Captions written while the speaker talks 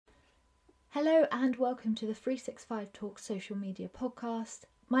Hello and welcome to the 365 Talk social media podcast.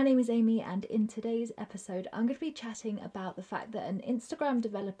 My name is Amy, and in today's episode I'm going to be chatting about the fact that an Instagram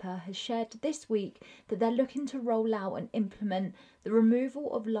developer has shared this week that they're looking to roll out and implement the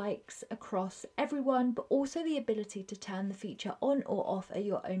removal of likes across everyone, but also the ability to turn the feature on or off at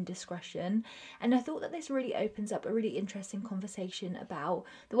your own discretion. And I thought that this really opens up a really interesting conversation about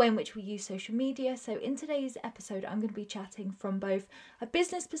the way in which we use social media. So in today's episode I'm going to be chatting from both a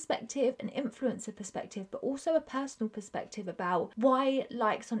business perspective, an influencer perspective, but also a personal perspective about why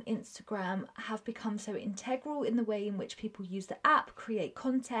likes on Instagram have become so integral in the way in which people use the app, create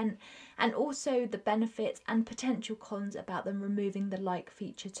content, and also the benefits and potential cons about them removing the like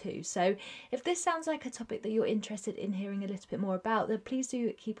feature too. So if this sounds like a topic that you're interested in hearing a little bit more about, then please do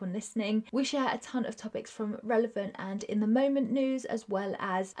keep on listening. We share a ton of topics from relevant and in the moment news, as well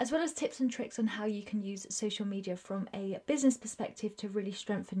as tips and tricks on how you can use social media from a business perspective to really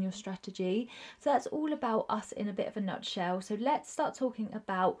strengthen your strategy. So that's all about us in a bit of a nutshell. So let's start talking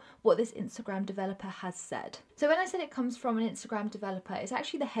about what this Instagram developer has said. So when I said it comes from an Instagram developer, it's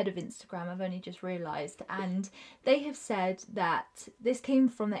actually the head of Instagram, I've only just realised, and they have said that this came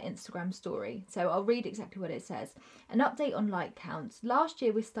from their Instagram story. So I'll read exactly what it says. An update on like counts. Last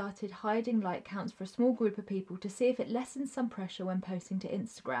year we started hiding like counts for a small group of people to see if it lessens some pressure when posting to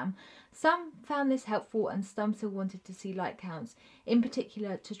Instagram. Some found this helpful and some still wanted to see like counts, in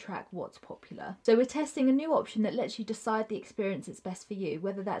particular to track what's popular. So we're testing a new option that lets you decide the experience that's best for you,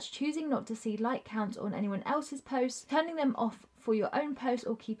 whether that's choosing not to see like counts on anyone else's posts, turning them off for your own post,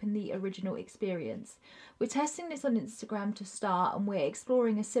 or keeping the original experience. We're testing this on Instagram to start, and we're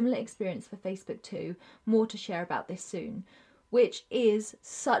exploring a similar experience for Facebook too. More to share about this soon, which is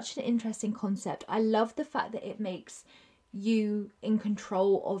such an interesting concept. I love the fact that it makes you in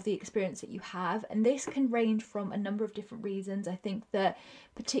control of the experience that you have, and this can range from a number of different reasons. I think that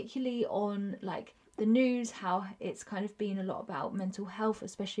particularly on like the news, how it's kind of been a lot about mental health,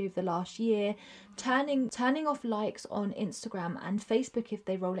 especially over the last year, turning off likes on Instagram and Facebook, if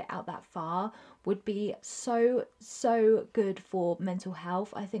they roll it out that far, would be so good for mental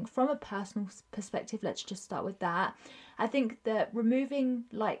health. I think from a personal perspective, let's just start with that. I think that removing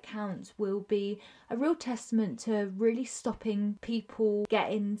like counts will be a real testament to really stopping people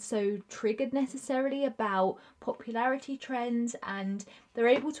getting so triggered necessarily about popularity trends, and they're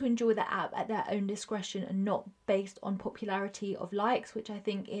able to enjoy the app at their own discretion and not based on popularity of likes, which I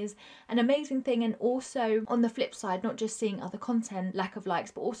think is an amazing thing. And also on the flip side, not just seeing other content, lack of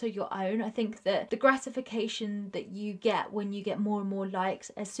likes, but also your own. I think that the gratification that you get when you get more and more likes,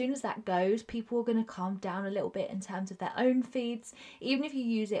 as soon as that goes, people are going to calm down a little bit in terms of their own feeds, even if you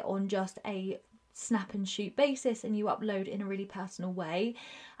use it on just a snap and shoot basis and you upload in a really personal way.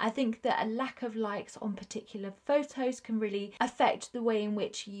 I think that a lack of likes on particular photos can really affect the way in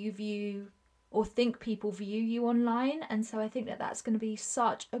which you view or think people view you online, and so I think that that's going to be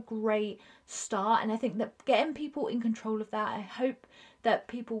such a great start. And I think that getting people in control of that, I hope that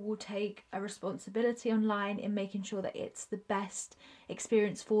people will take a responsibility online in making sure that it's the best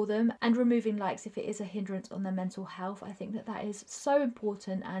experience for them, and removing likes if it is a hindrance on their mental health. I think that that is so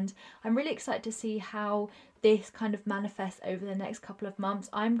important, and I'm really excited to see how this kind of manifests over the next couple of months.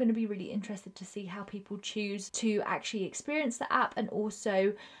 I'm going to be really interested to see how people choose to actually experience the app, and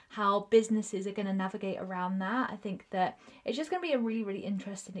also how businesses are going to navigate around that. I think that it's just going to be a really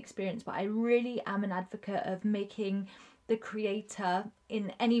interesting experience, but I really am an advocate of making the creator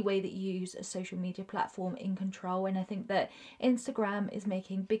in any way that you use a social media platform in control, and I think that Instagram is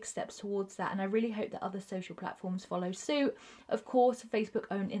making big steps towards that, and I really hope that other social platforms follow suit. Of course, Facebook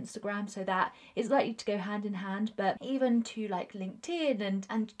owned Instagram, so that is likely to go hand in hand, but even to like LinkedIn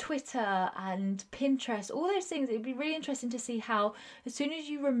and Twitter and Pinterest, all those things, it'd be really interesting to see how, as soon as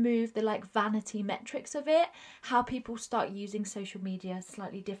you remove the like vanity metrics of it, how people start using social media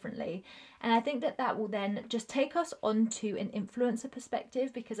slightly differently. And I think that that will then just take us onto an influencer perspective,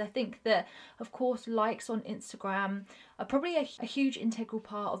 because I think that, of course, likes on Instagram are probably a huge integral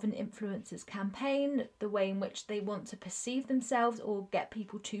part of an influencer's campaign, the way in which they want to perceive themselves or get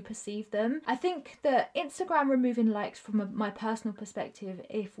people to perceive them. I think that Instagram removing likes, from my personal perspective,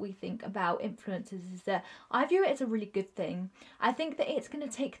 if we think about influencers, is that I view it as a really good thing. I think that it's going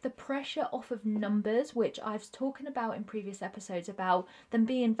to take the pressure off of numbers, which I've spoken about in previous episodes about them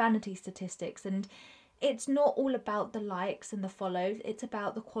being vanity statistics, and it's not all about the likes and the follows, it's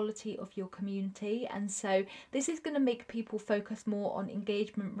about the quality of your community. And so this is going to make people focus more on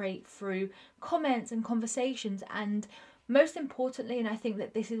engagement rate through comments and conversations, and most importantly, and I think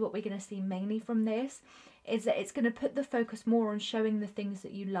that this is what we're going to see mainly from this, is that it's going to put the focus more on showing the things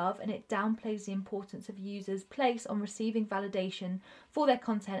that you love, and it downplays the importance of users' place on receiving validation for their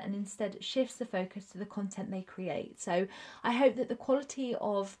content, and instead shifts the focus to the content they create. So I hope that the quality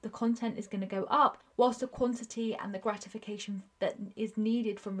of the content is going to go up, whilst the quantity and the gratification that is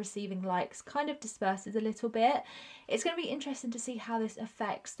needed from receiving likes kind of disperses a little bit. It's going to be interesting to see how this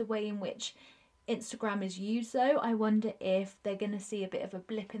affects the way in which Instagram is used though. I wonder if they're going to see a bit of a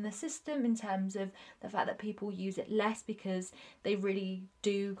blip in the system in terms of the fact that people use it less because they really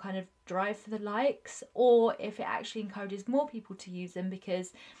do kind of drive for the likes, or if it actually encourages more people to use them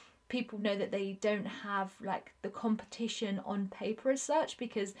because people know that they don't have like the competition on paper as such,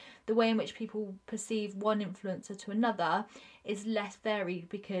 because the way in which people perceive one influencer to another is less varied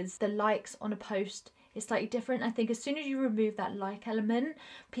because the likes on a post is slightly different. I think as soon as you remove that like element,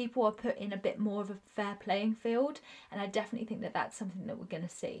 people are put in a bit more of a fair playing field, and I definitely think that that's something that we're going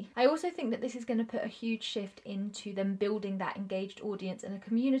to see. I also think that this is going to put a huge shift into them building that engaged audience and a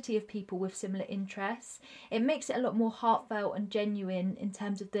community of people with similar interests. It makes it a lot more heartfelt and genuine in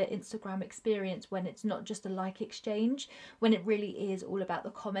terms of the Instagram experience when it's not just a like exchange, when it really is all about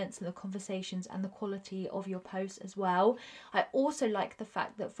the comments and the conversations and the quality of your posts as well. I also like the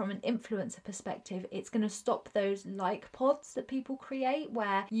fact that from an influencer perspective, it's going to stop those like pods that people create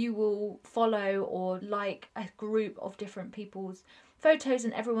where you will follow or like a group of different people's photos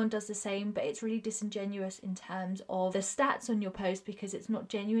and everyone does the same, but it's really disingenuous in terms of the stats on your post because it's not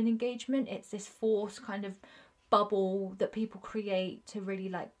genuine engagement. It's this forced kind of bubble that people create to really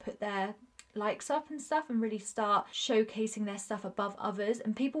like put their likes up and stuff and really start showcasing their stuff above others,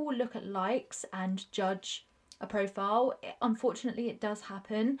 and people will look at likes and judge a profile. Unfortunately, it does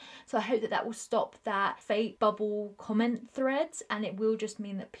happen. So I hope that that will stop that fake bubble comment threads, and it will just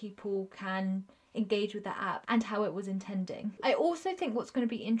mean that people can engage with the app and how it was intending. I also think what's going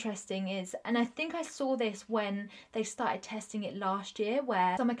to be interesting is, and I think I saw this when they started testing it last year,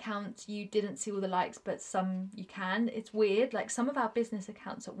 where some accounts you didn't see all the likes but some you can. It's weird, like some of our business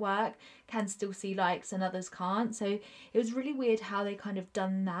accounts at work can still see likes and others can't, so it was really weird how they kind of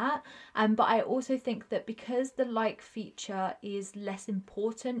done that. But I also think that because the like feature is less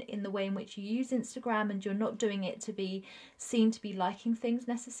important in the way in which you use Instagram and you're not doing it to be seen to be liking things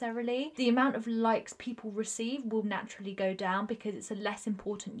necessarily, the amount of likes people receive will naturally go down because it's a less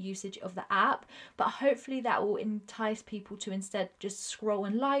important usage of the app. But hopefully that will entice people to instead just scroll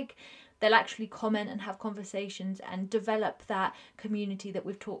and like. They'll actually comment and have conversations and develop that community that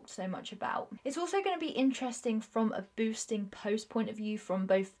we've talked so much about. It's also going to be interesting from a boosting post point of view from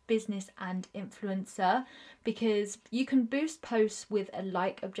both business and influencer, because you can boost posts with a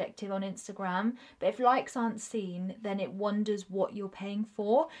like objective on Instagram, but if likes aren't seen, then it wonders what you're paying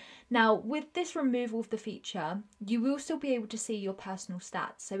for. Now, with this removal of the feature, you will still be able to see your personal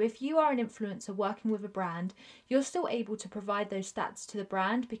stats. So if you are an influencer working with a brand, you're still able to provide those stats to the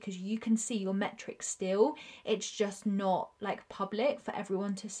brand because you can see your metrics still. It's just not like public for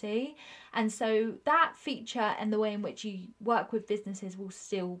everyone to see. And so that feature and the way in which you work with businesses will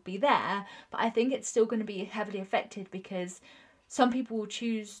still be there, but I think it's still going to be heavily affected because some people will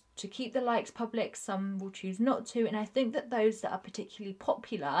choose to keep the likes public, some will choose not to, and I think that those that are particularly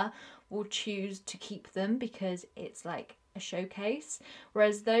popular will choose to keep them because it's like a showcase,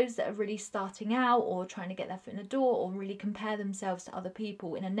 whereas those that are really starting out or trying to get their foot in the door or really compare themselves to other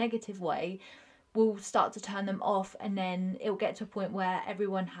people in a negative way will start to turn them off, and then it'll get to a point where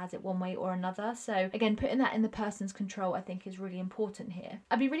everyone has it one way or another. So again, putting that in the person's control I think is really important here.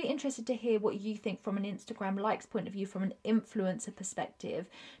 I'd be really interested to hear what you think from an Instagram likes point of view, from an influencer perspective.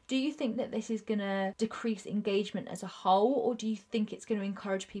 Do you think that this is going to decrease engagement as a whole, or do you think it's going to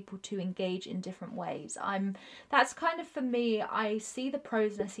encourage people to engage in different ways? That's kind of, for me, I see the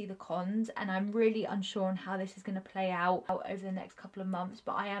pros and I see the cons, and I'm really unsure on how this is going to play out over the next couple of months,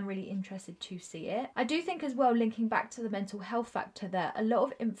 but I am really interested to see it. I do think as well, linking back to the mental health factor, that a lot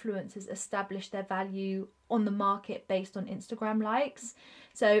of influencers establish their value on the market based on Instagram likes.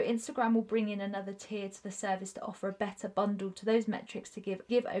 So Instagram will bring in another tier to the service to offer a better bundle to those metrics to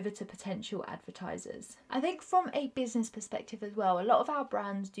give over to potential advertisers. I think from a business perspective as well, a lot of our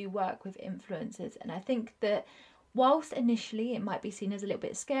brands do work with influencers, and I think that whilst initially it might be seen as a little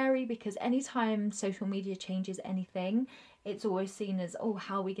bit scary because anytime social media changes anything, it's always seen as, oh,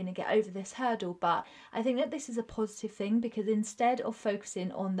 how are we going to get over this hurdle? But I think that this is a positive thing because instead of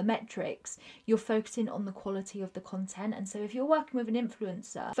focusing on the metrics, you're focusing on the quality of the content. And so if you're working with an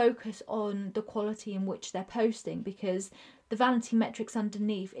influencer, focus on the quality in which they're posting, because the vanity metrics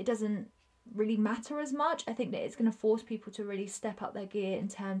underneath, it doesn't really matter as much. I think that it's going to force people to really step up their gear in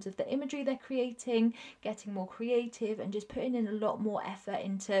terms of the imagery they're creating, getting more creative, and just putting in a lot more effort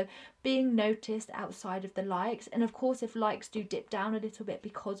into being noticed outside of the likes. And of course, if likes do dip down a little bit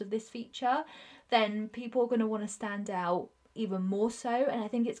because of this feature, then people are going to want to stand out even more so. And I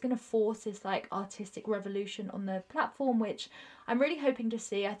think it's going to force this like artistic revolution on the platform, which I'm really hoping to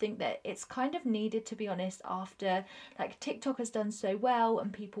see. I think that it's kind of needed, to be honest, after like TikTok has done so well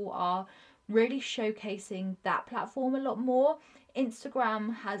and people are really showcasing that platform a lot more.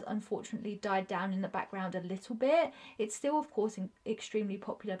 Instagram has unfortunately died down in the background a little bit. It's still, of course, extremely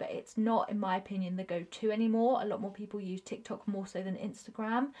popular, but it's not, in my opinion, the go-to anymore. A lot more people use TikTok more so than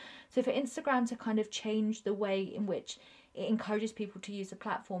Instagram. So for Instagram to kind of change the way in which it encourages people to use the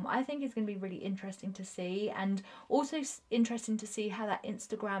platform, I think is going to be really interesting to see, and also interesting to see how that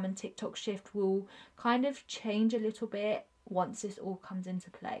Instagram and TikTok shift will kind of change a little bit once this all comes into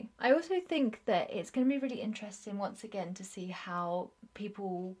play. I also think that it's going to be really interesting once again to see how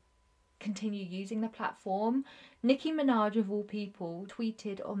people continue using the platform. Nicki Minaj, of all people,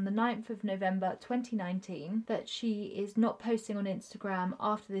 tweeted on the 9th of November 2019 that she is not posting on Instagram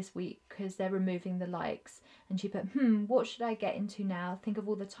after this week because they're removing the likes. And she put, what should I get into now? Think of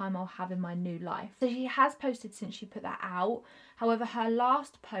all the time I'll have in my new life. So she has posted since she put that out. However, her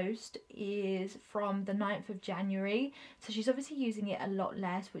last post is from the 9th of January. So she's obviously using it a lot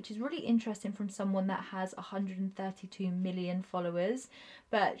less, which is really interesting from someone that has 132 million followers.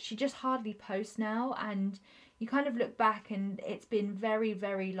 But she just hardly posts now, and you kind of look back and it's been very,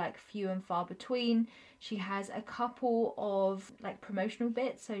 very like few and far between. She has a couple of like promotional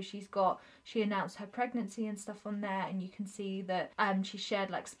bits. So she announced her pregnancy and stuff on there, and you can see that she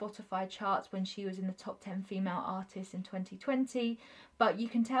shared like Spotify charts when she was in the top 10 female artists in 2020. But you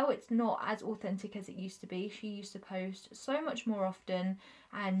can tell it's not as authentic as it used to be. She used to post so much more often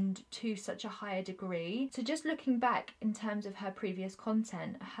and to such a higher degree. So just looking back in terms of her previous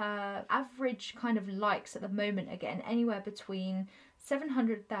content, her average kind of likes at the moment are getting anywhere between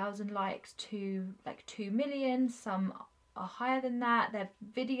 700,000 likes to like 2 million. Some are higher than that. Their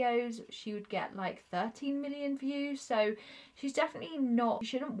videos, she would get like 13 million views. So she's definitely not, you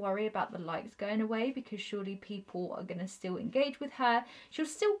shouldn't worry about the likes going away, because surely people are going to still engage with her. She'll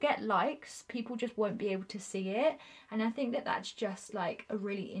still get likes, people just won't be able to see it. And I think that that's just like a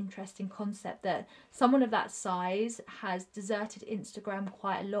really interesting concept, that someone of that size has deserted Instagram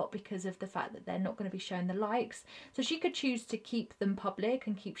quite a lot because of the fact that they're not going to be showing the likes. So she could choose to keep them public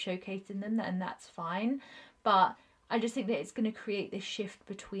and keep showcasing them, and that's fine. But I just think that it's going to create this shift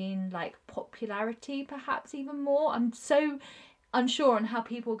between like popularity, perhaps even more. I'm so unsure on how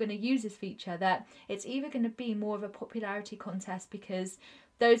people are going to use this feature, that it's either going to be more of a popularity contest because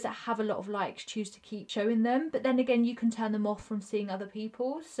those that have a lot of likes choose to keep showing them, but then again you can turn them off from seeing other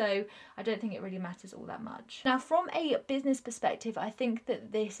people. So I don't think it really matters all that much. Now, from a business perspective, I think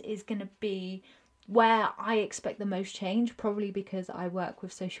that this is going to be where I expect the most change, probably because I work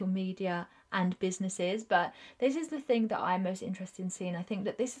with social media and businesses, but this is the thing that I'm most interested in seeing. I think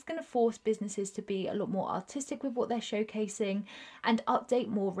that this is going to force businesses to be a lot more artistic with what they're showcasing and update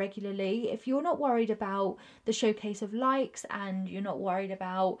more regularly. If you're not worried about the showcase of likes, and you're not worried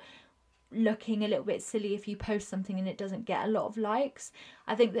about looking a little bit silly if you post something and it doesn't get a lot of likes,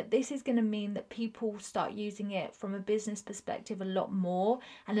 I think that this is going to mean that people start using it from a business perspective a lot more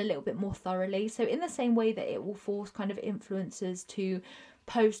and a little bit more thoroughly. So in the same way that it will force kind of influencers to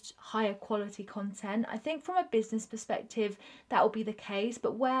post higher quality content, I think from a business perspective that will be the case.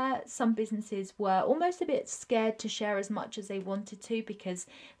 But where some businesses were almost a bit scared to share as much as they wanted to because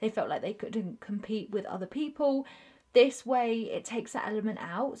they felt like they couldn't compete with other people, this way it takes that element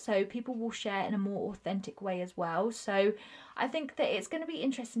out, so people will share in a more authentic way as well. So I think that it's going to be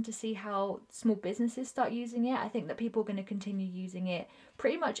interesting to see how small businesses start using it. I think that people are going to continue using it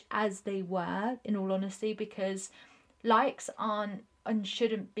pretty much as they were, in all honesty, because likes aren't and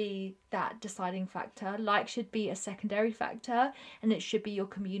shouldn't be that deciding factor. Likes should be a secondary factor, and it should be your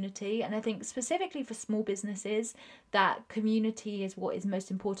community. And I think specifically for small businesses, that community is what is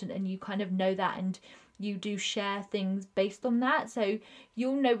most important, and you kind of know that, and you do share things based on that. So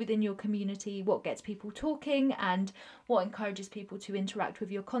you'll know within your community what gets people talking and what encourages people to interact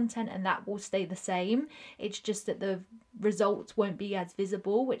with your content, and that will stay the same. It's just that the results won't be as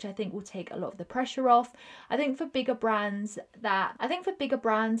visible, which I think will take a lot of the pressure off. I think for bigger brands,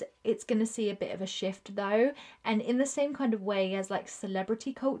 it's going to see a bit of a shift though. And in the same kind of way as like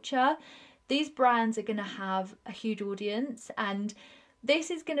celebrity culture, these brands are going to have a huge audience, and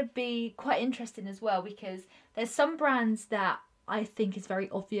this is going to be quite interesting as well, because there's some brands that I think is very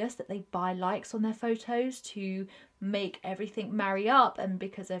obvious that they buy likes on their photos to make everything marry up, and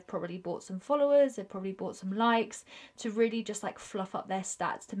because they've probably bought some followers, they've probably bought some likes, to really just like fluff up their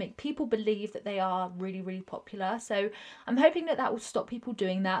stats to make people believe that they are really, really popular. So I'm hoping that that will stop people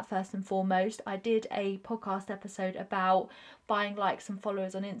doing that first and foremost. I did a podcast episode about buying likes and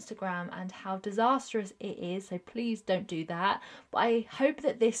followers on Instagram and how disastrous it is, so please don't do that. But I hope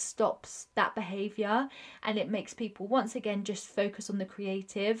that this stops that behaviour and it makes people once again just focus on the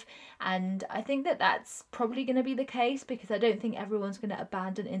creative, and I think that that's probably going to be the case, because I don't think everyone's going to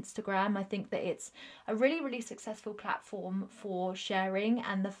abandon Instagram. I think that it's a really, really successful platform for sharing,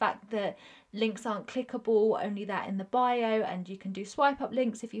 and the fact that links aren't clickable, only that in the bio, and you can do swipe up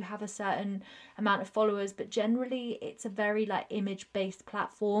links if you have a certain amount of followers, but generally it's a very like image based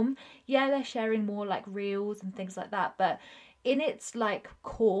platform. Yeah, they're sharing more like reels and things like that, but in its like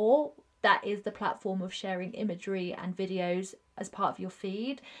core, that is the platform of sharing imagery and videos as part of your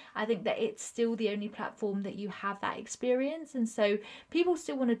feed. I think that it's still the only platform that you have that experience, and so people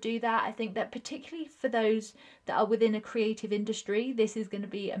still want to do that. I think that particularly for those that are within a creative industry, this is going to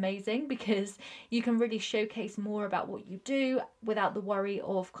be amazing, because you can really showcase more about what you do without the worry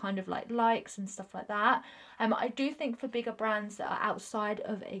of kind of like likes and stuff like that. I do think for bigger brands that are outside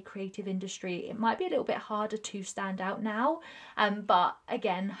of a creative industry, it might be a little bit harder to stand out now, but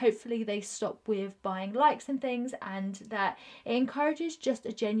again, hopefully they stop with buying likes and things, and that it encourages just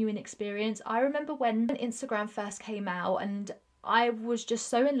a genuine experience. I remember when Instagram first came out, and I was just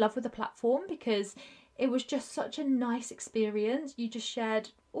so in love with the platform because it was just such a nice experience. You just shared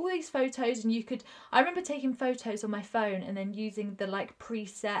all these photos, and I remember taking photos on my phone and then using the like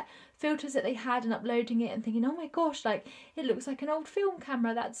preset filters that they had and uploading it and thinking, oh my gosh, like it looks like an old film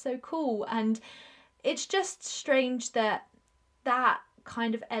camera, that's so cool. And it's just strange that that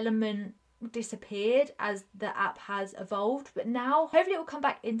kind of element disappeared as the app has evolved, but now hopefully it will come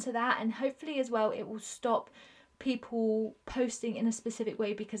back into that, and hopefully as well it will stop people posting in a specific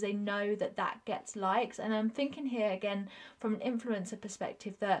way because they know that that gets likes. And I'm thinking here again from an influencer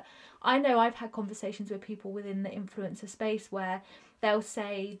perspective, that I know I've had conversations with people within the influencer space where they'll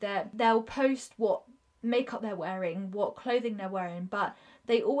say that they'll post what makeup they're wearing, what clothing they're wearing, but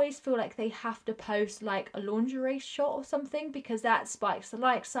they always feel like they have to post like a lingerie shot or something because that spikes the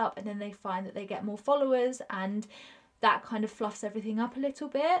likes up, and then they find that they get more followers and that kind of fluffs everything up a little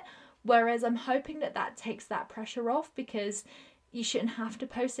bit. Whereas I'm hoping that that takes that pressure off, because you shouldn't have to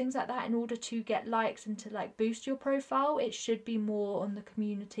post things like that in order to get likes and to like boost your profile. It should be more on the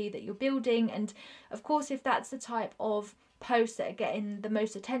community that you're building, and of course if that's the type of posts that are getting the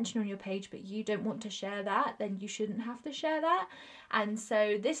most attention on your page but you don't want to share that, then you shouldn't have to share that. And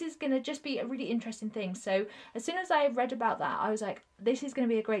so this is going to just be a really interesting thing. So as soon as I read about that, I was like, this is going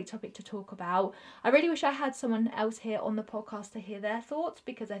to be a great topic to talk about. I really wish I had someone else here on the podcast to hear their thoughts,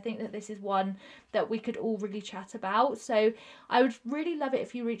 because I think that this is one that we could all really chat about. So I would really love it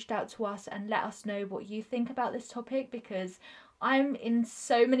if you reached out to us and let us know what you think about this topic, because I'm in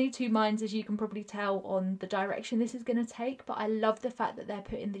so many two minds, as you can probably tell, on the direction this is going to take. But I love the fact that they're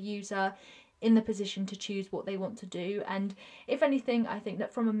putting the user in the position to choose what they want to do. And if anything, I think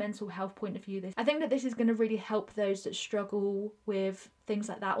that from a mental health point of view, I think that this is going to really help those that struggle with things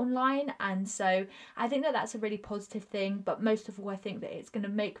like that online. And so I think that that's a really positive thing, but most of all I think that it's going to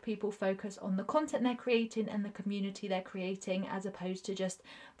make people focus on the content they're creating and the community they're creating, as opposed to just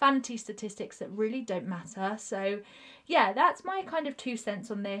vanity statistics that really don't matter. So yeah, that's my kind of 2 cents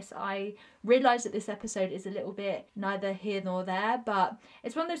on this. I realise that this episode is a little bit neither here nor there, but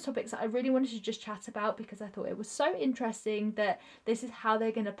it's one of those topics that I really wanted to just chat about because I thought it was so interesting that this is how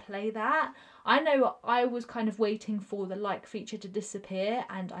they're going to play that. I know I was kind of waiting for the like feature to disappear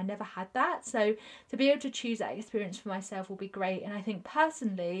and I never had that, so to be able to choose that experience for myself will be great. And I think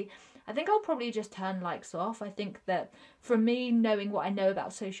personally, I think I'll probably just turn likes off. I think that for me, knowing what I know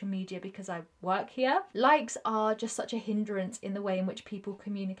about social media because I work here, likes are just such a hindrance in the way in which people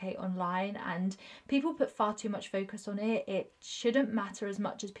communicate online, and people put far too much focus on it. It shouldn't matter as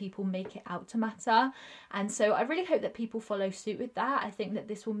much as people make it out to matter. And so I really hope that people follow suit with that. I think that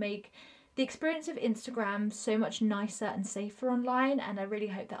this will make the experience of Instagram so much nicer and safer online, and I really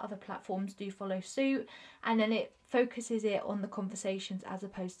hope that other platforms do follow suit, and then it focuses it on the conversations as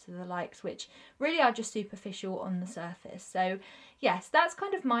opposed to the likes, which really are just superficial on the surface. So yes, that's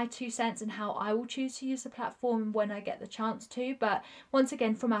kind of my 2 cents and how I will choose to use the platform when I get the chance to. But once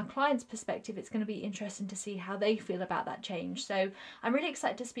again, from our clients' perspective, it's going to be interesting to see how they feel about that change. So I'm really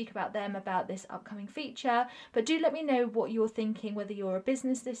excited to speak about them about this upcoming feature. But do let me know what you're thinking, whether you're a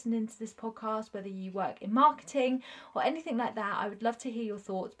business listening to this podcast, whether you work in marketing or anything like that. I would love to hear your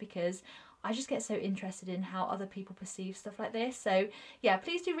thoughts, because I just get so interested in how other people perceive stuff like this. So yeah,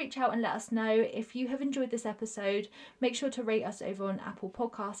 please do reach out and let us know. If you have enjoyed this episode, make sure to rate us over on Apple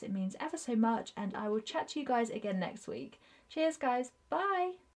Podcasts. It means ever so much, and I will chat to you guys again next week. Cheers guys, bye.